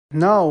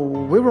Now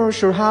we will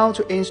show how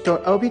to install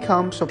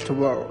OPCOM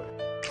software.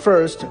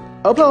 First,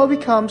 open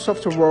OPCOM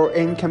software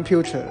in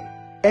computer.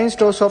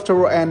 Install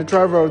software and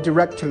driver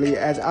directly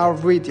as our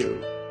video.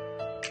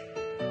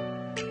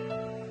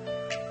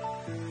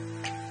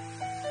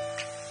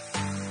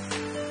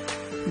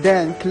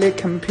 Then click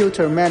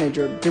Computer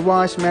Manager,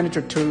 Device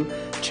Manager to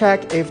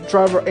check if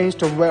driver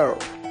installed well.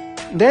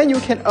 Then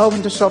you can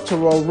open the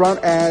software run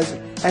as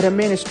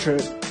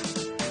administrator.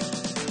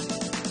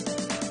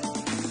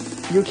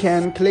 You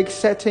can click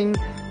Setting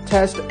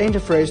Test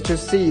Interface to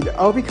see the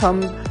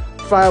OPCOM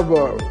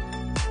firmware.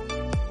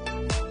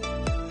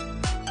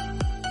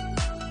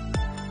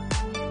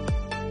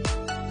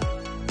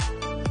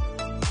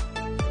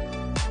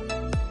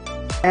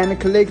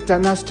 And click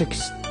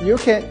Diagnostics. You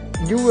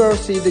will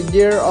see the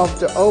year of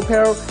the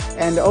Opel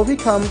and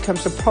OPCOM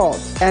support,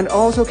 and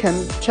also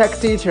can check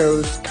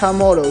details, car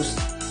models.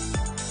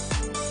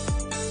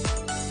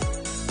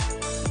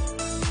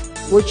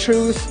 We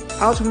choose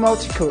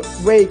Automatic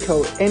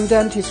Vehicle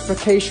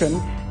Identification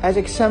as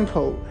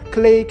example.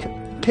 Click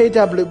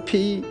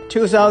KWP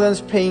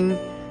 2000 pin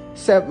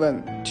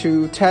 7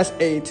 to test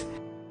it.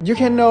 You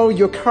can know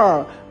your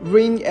car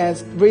ring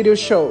as radio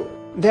show.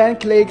 Then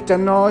click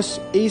Diagnose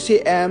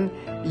ECM.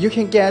 You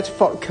can get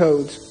fault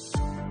code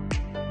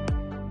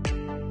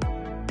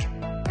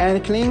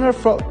and cleaner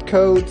fault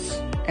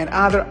codes and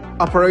other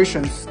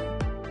operations.